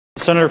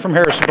Senator from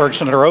Harrisonburg,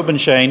 Senator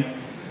Obenshain.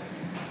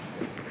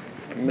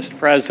 Mr.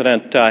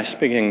 President,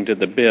 speaking to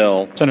the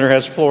bill. Senator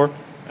has the floor.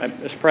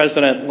 Mr.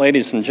 President,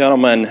 ladies and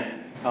gentlemen,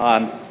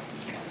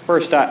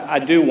 first I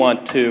do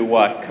want to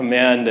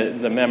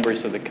commend the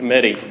members of the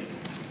committee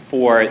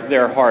for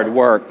their hard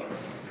work.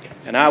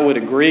 And I would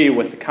agree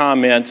with the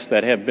comments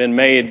that have been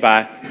made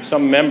by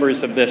some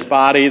members of this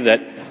body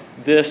that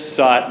this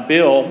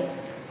bill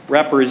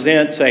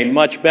represents a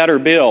much better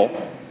bill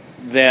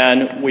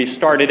than we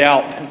started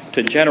out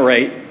to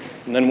generate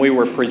and than we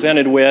were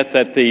presented with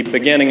at the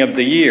beginning of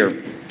the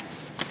year.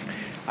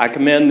 I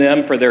commend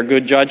them for their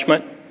good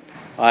judgment,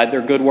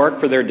 their good work,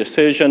 for their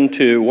decision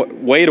to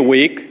wait a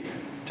week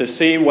to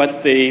see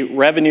what the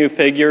revenue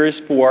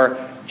figures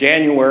for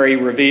January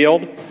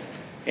revealed,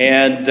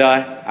 and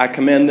I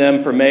commend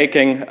them for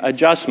making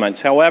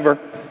adjustments. However,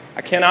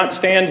 I cannot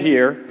stand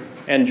here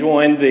and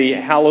join the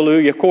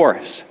hallelujah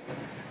chorus.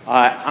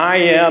 I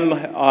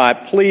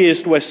am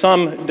pleased with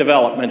some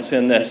developments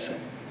in this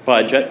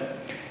budget,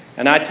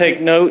 and I take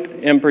note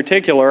in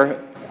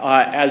particular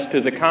as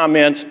to the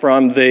comments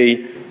from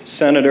the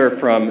senator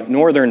from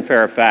Northern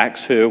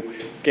Fairfax, who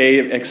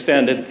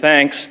extended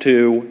thanks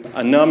to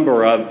a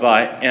number of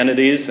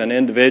entities and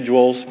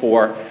individuals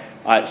for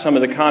some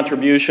of the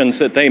contributions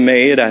that they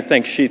made. I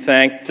think she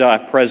thanked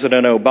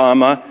President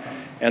Obama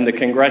and the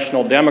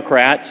congressional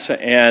Democrats,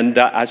 and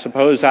I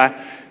suppose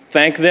I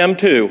thank them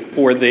too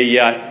for the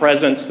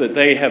presence that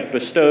they have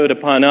bestowed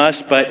upon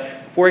us. But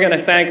if we're going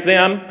to thank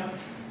them,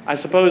 I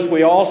suppose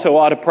we also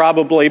ought to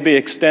probably be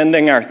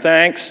extending our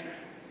thanks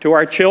to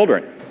our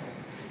children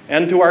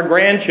and to our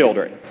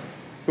grandchildren,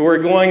 who are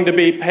going to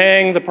be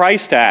paying the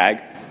price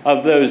tag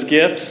of those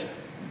gifts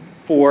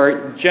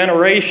for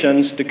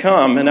generations to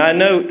come. And I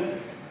note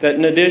that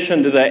in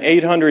addition to the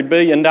 $800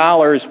 billion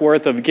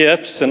worth of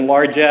gifts and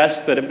largesse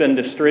that have been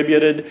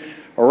distributed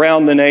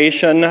around the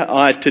nation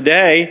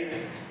today,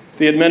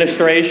 the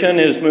administration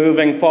is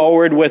moving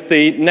forward with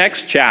the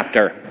next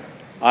chapter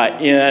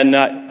in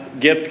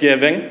gift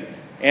giving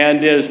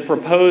and is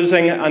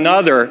proposing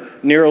another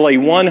nearly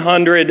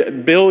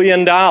 $100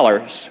 billion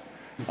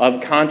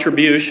of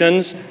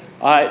contributions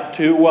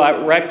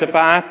to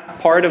rectify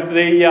part of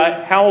the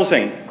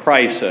housing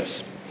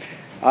crisis.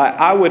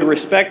 I would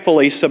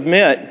respectfully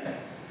submit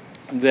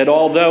that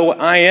although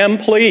I am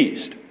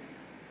pleased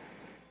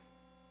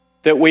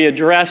that we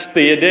addressed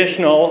the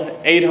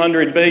additional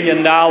 $800 million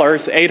in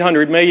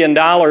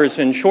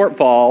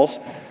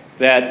shortfalls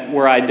that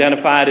were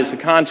identified as a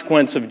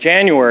consequence of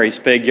January's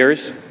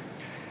figures,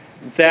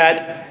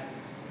 that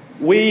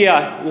we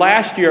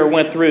last year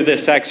went through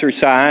this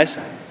exercise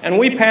and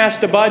we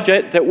passed a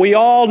budget that we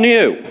all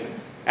knew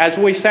as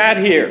we sat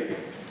here.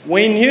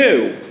 We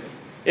knew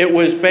it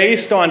was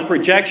based on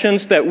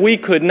projections that we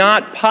could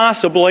not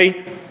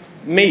possibly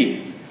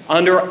meet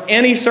under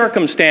any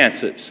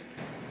circumstances.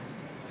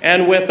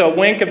 And with a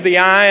wink of the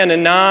eye and a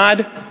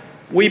nod,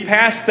 we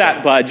passed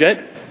that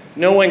budget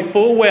knowing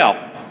full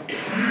well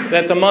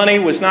that the money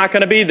was not going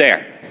to be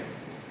there.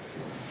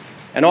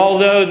 And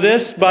although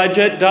this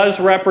budget does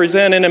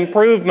represent an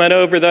improvement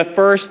over the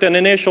first and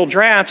initial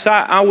drafts,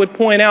 I would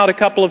point out a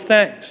couple of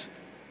things.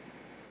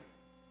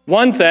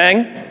 One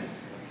thing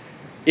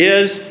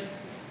is,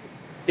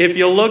 if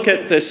you look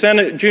at the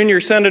junior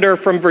senator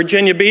from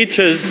Virginia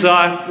Beach's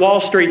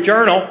Wall Street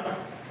Journal,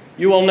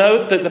 you will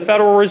note that the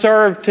Federal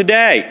Reserve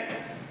today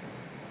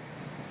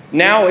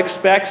now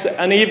expects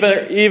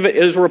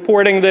is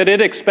reporting that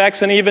it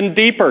expects an even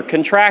deeper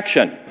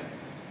contraction.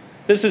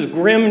 This is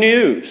grim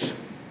news.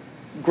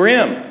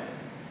 Grim.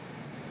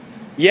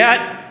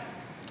 Yet,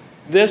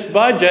 this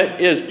budget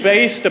is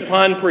based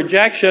upon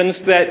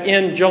projections that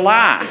in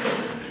July,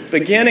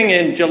 beginning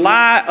in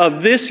July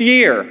of this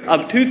year,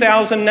 of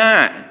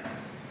 2009,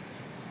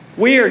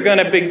 we are going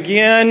to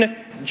begin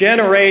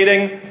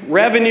generating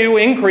revenue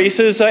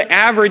increases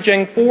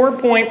averaging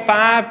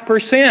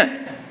 4.5%.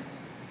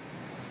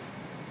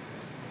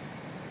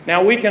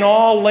 Now, we can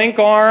all link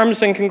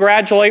arms and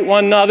congratulate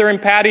one another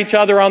and pat each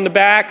other on the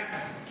back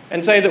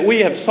and say that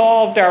we have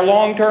solved our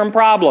long-term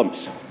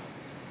problems.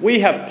 We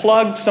have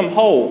plugged some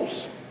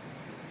holes.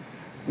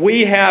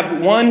 We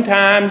have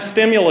one-time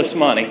stimulus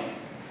money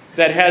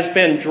that has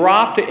been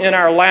dropped in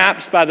our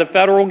laps by the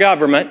federal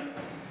government,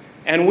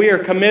 and we are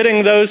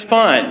committing those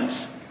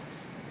funds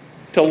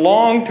to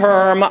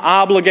long-term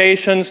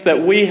obligations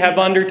that we have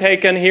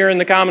undertaken here in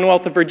the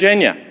Commonwealth of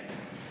Virginia.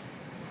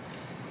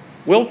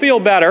 We'll feel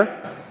better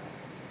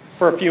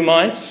for a few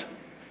months,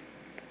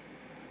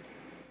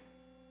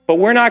 but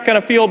we're not going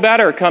to feel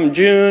better come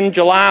June,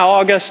 July,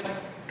 August,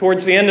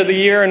 towards the end of the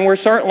year, and we're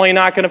certainly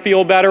not going to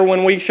feel better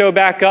when we show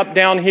back up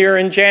down here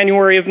in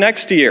January of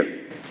next year.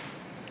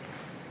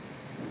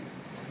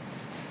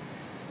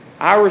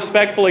 I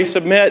respectfully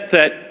submit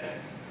that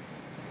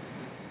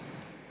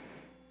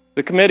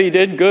the committee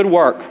did good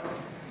work,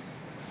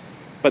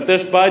 but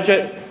this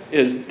budget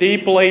is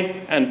deeply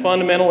and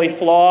fundamentally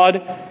flawed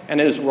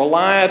and is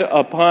reliant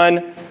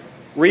upon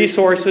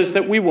resources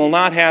that we will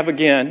not have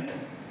again,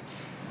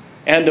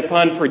 and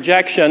upon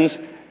projections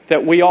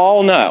that we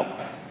all know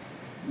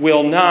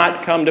will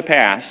not come to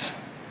pass.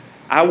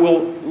 I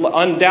will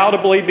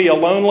undoubtedly be a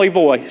lonely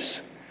voice,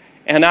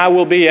 and I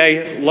will be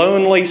a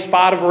lonely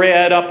spot of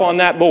red up on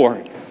that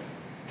board.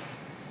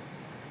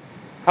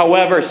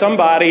 However,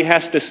 somebody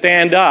has to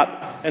stand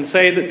up and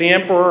say that the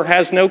emperor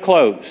has no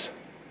clothes.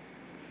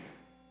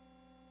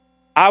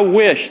 I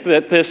wish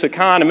that this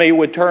economy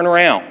would turn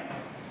around.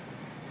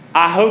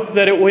 I hope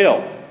that it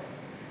will.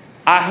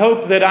 I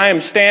hope that I am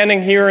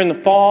standing here in the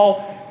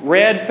fall,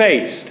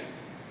 red-faced,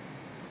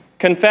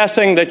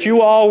 confessing that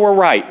you all were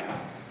right,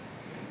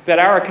 that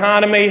our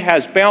economy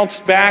has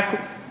bounced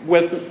back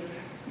with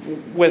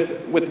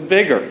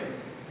vigor.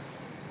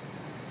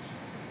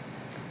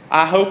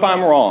 I hope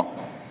I'm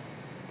wrong,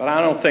 but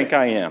I don't think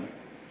I am.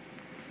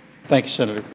 Thank you, Senator.